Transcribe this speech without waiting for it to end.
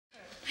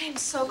I am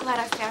so glad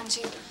I found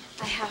you.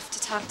 I have to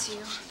talk to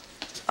you.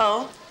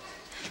 Oh?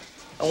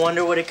 I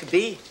wonder what it could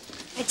be.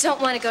 I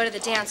don't want to go to the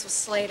dance with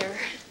Slater.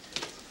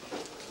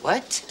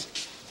 What?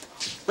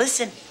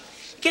 Listen,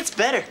 it gets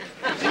better.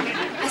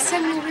 I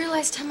suddenly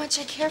realized how much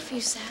I care for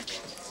you, Zack.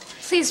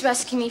 Please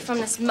rescue me from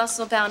this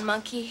muscle-bound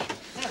monkey.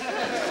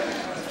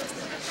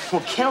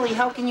 Well, Kelly,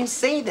 how can you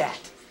say that?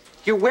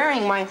 You're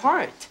wearing my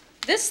heart.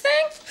 This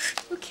thing?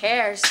 Who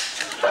cares?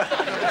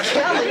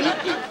 Kelly!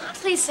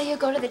 Please say you'll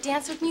go to the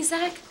dance with me,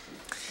 Zack.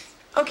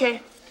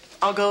 Okay,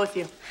 I'll go with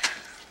you.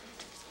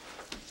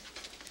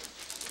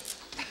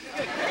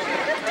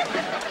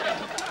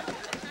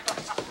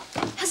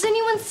 Has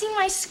anyone seen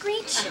my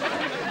screech?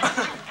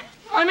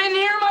 I'm in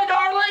here, my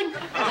darling.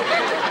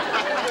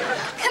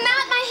 Come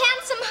out, my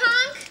handsome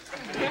hunk.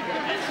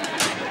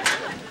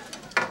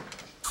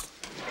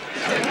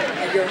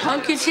 Your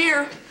hunk is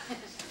here.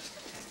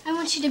 I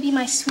want you to be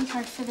my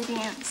sweetheart for the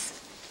dance.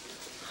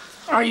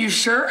 Are you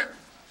sure?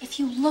 If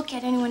you look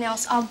at anyone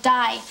else, I'll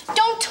die.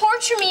 Don't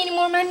torture me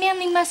anymore, my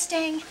manly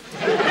Mustang.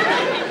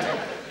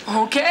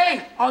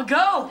 Okay, I'll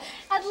go.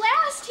 At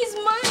last, he's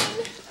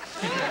mine.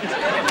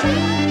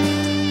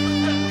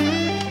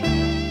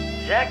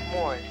 Zach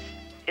Morris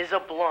is a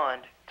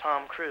blonde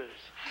Tom Cruise.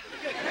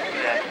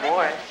 Zach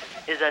Morris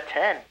is a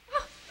 10.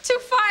 2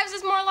 5s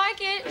is more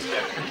like it.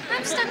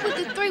 I'm stuck with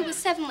the 3 with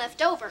 7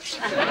 left over.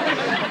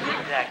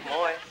 Zach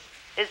Morris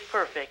is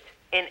perfect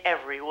in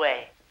every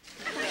way.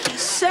 He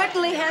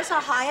certainly has a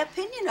high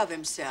opinion of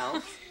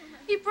himself.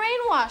 You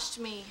brainwashed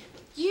me.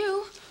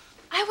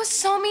 I was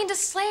so mean to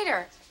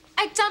Slater.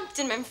 I dumped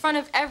him in front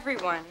of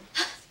everyone.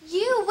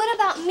 You? What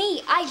about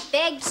me? I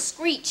begged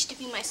Screech to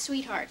be my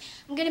sweetheart.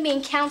 I'm gonna be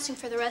in counseling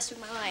for the rest of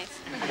my life.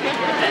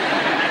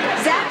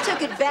 Zack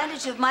took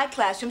advantage of my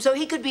classroom so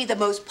he could be the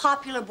most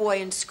popular boy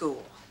in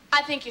school.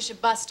 I think you should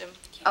bust him.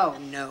 Oh,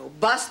 no.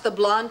 Bust the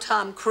blonde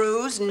Tom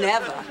Cruise?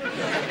 Never.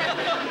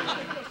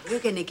 We're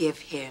gonna give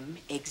him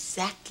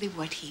exactly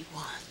what he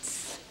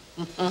wants.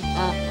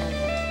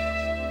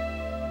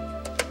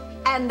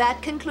 And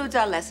that concludes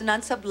our lesson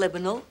on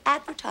subliminal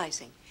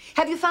advertising.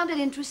 Have you found it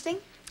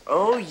interesting?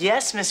 Oh,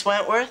 yes, Miss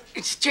Wentworth.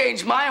 It's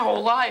changed my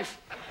whole life.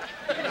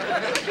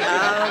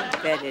 I'll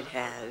bet it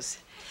has.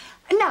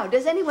 Now,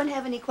 does anyone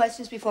have any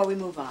questions before we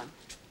move on?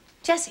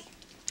 Jessie.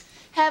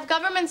 Have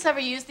governments ever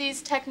used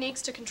these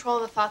techniques to control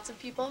the thoughts of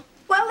people?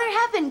 Well, there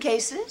have been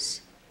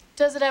cases.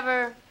 Does it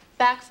ever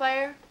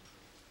backfire?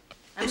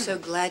 I'm so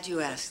glad you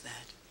asked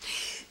that.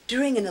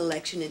 During an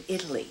election in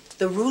Italy,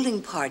 the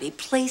ruling party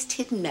placed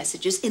hidden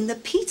messages in the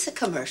pizza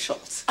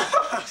commercials.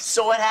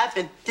 So what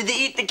happened? Did they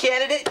eat the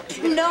candidate?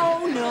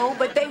 No,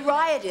 but they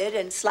rioted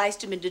and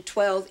sliced him into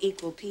 12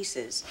 equal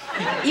pieces.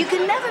 You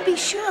can never be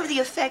sure of the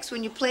effects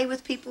when you play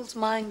with people's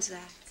minds,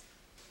 Zach.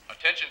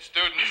 Attention,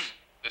 students.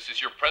 This is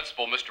your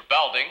principal, Mr.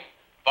 Belding,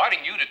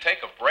 inviting you to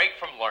take a break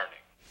from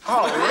learning.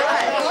 All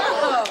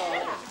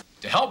right.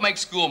 To help make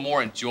school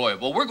more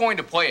enjoyable, we're going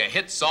to play a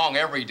hit song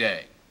every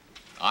day.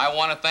 I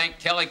want to thank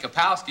Kelly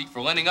Kapowski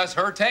for lending us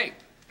her tape.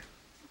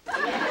 Where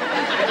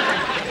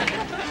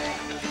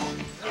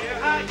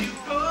are you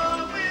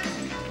going?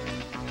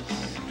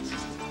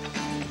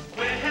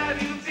 Where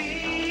have you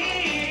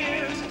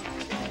been?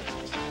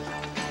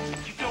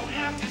 You don't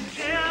have to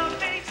tell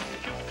me.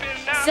 You've been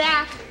out.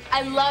 Zach,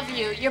 I love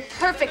you. You're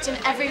perfect in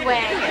every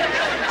way.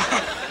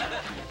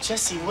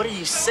 Jessie, what are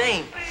you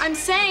saying? I'm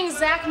saying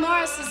Zach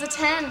Morris is a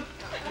 10.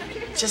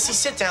 Jessie,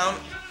 sit down.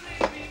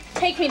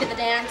 Take me to the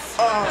dance.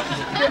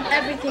 You're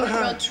everything a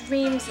girl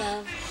dreams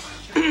of.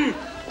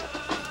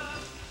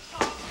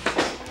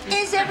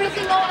 Is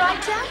everything all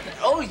right, Zach?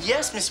 Oh,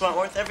 yes, Miss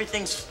Wentworth.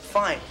 Everything's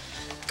fine.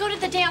 Go to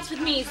the dance with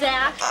me,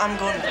 Zach. I'm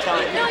going to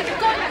tell you. No, you're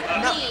going with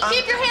me.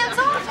 Keep your hands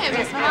off him.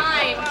 He's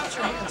mine. Put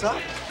your hands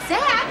up.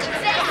 Zach!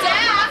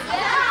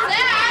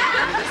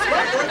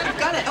 You've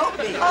got to help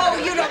me. Oh,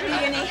 you don't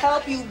need any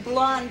help, you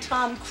blonde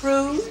Tom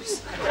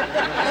Cruise.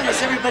 Oh,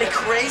 is everybody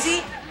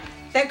crazy?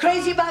 They're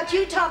crazy about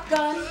you, Top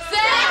Gun.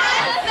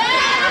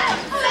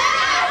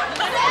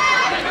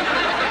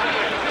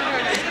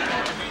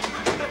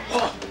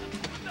 Oh,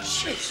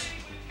 jeez.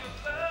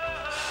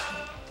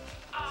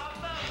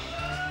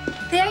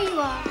 There you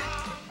are.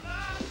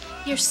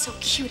 You're so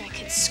cute I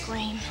could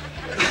scream.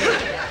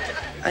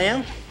 I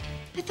am?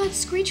 I thought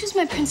Screech was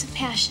my prince of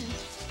passion,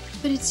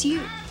 but it's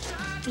you,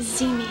 the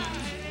Z-Man.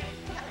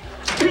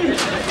 Take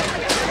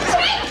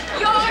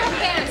your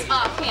hands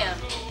off him.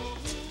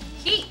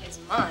 He is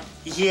mine.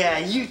 Yeah,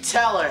 you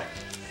tell her.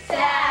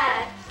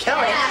 Zach.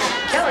 Kelly.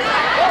 Kelly.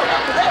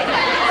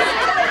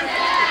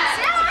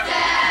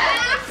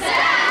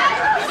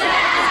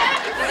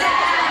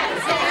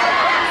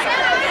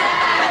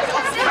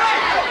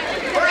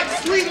 All right,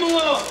 just leave him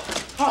alone.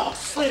 Oh,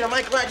 Slater, am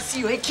I glad to see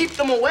you. Hey, keep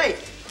them away.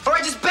 All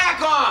right, just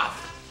back off.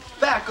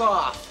 Back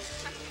off.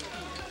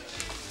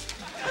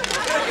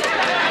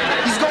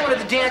 He's going to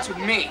the dance with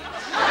me.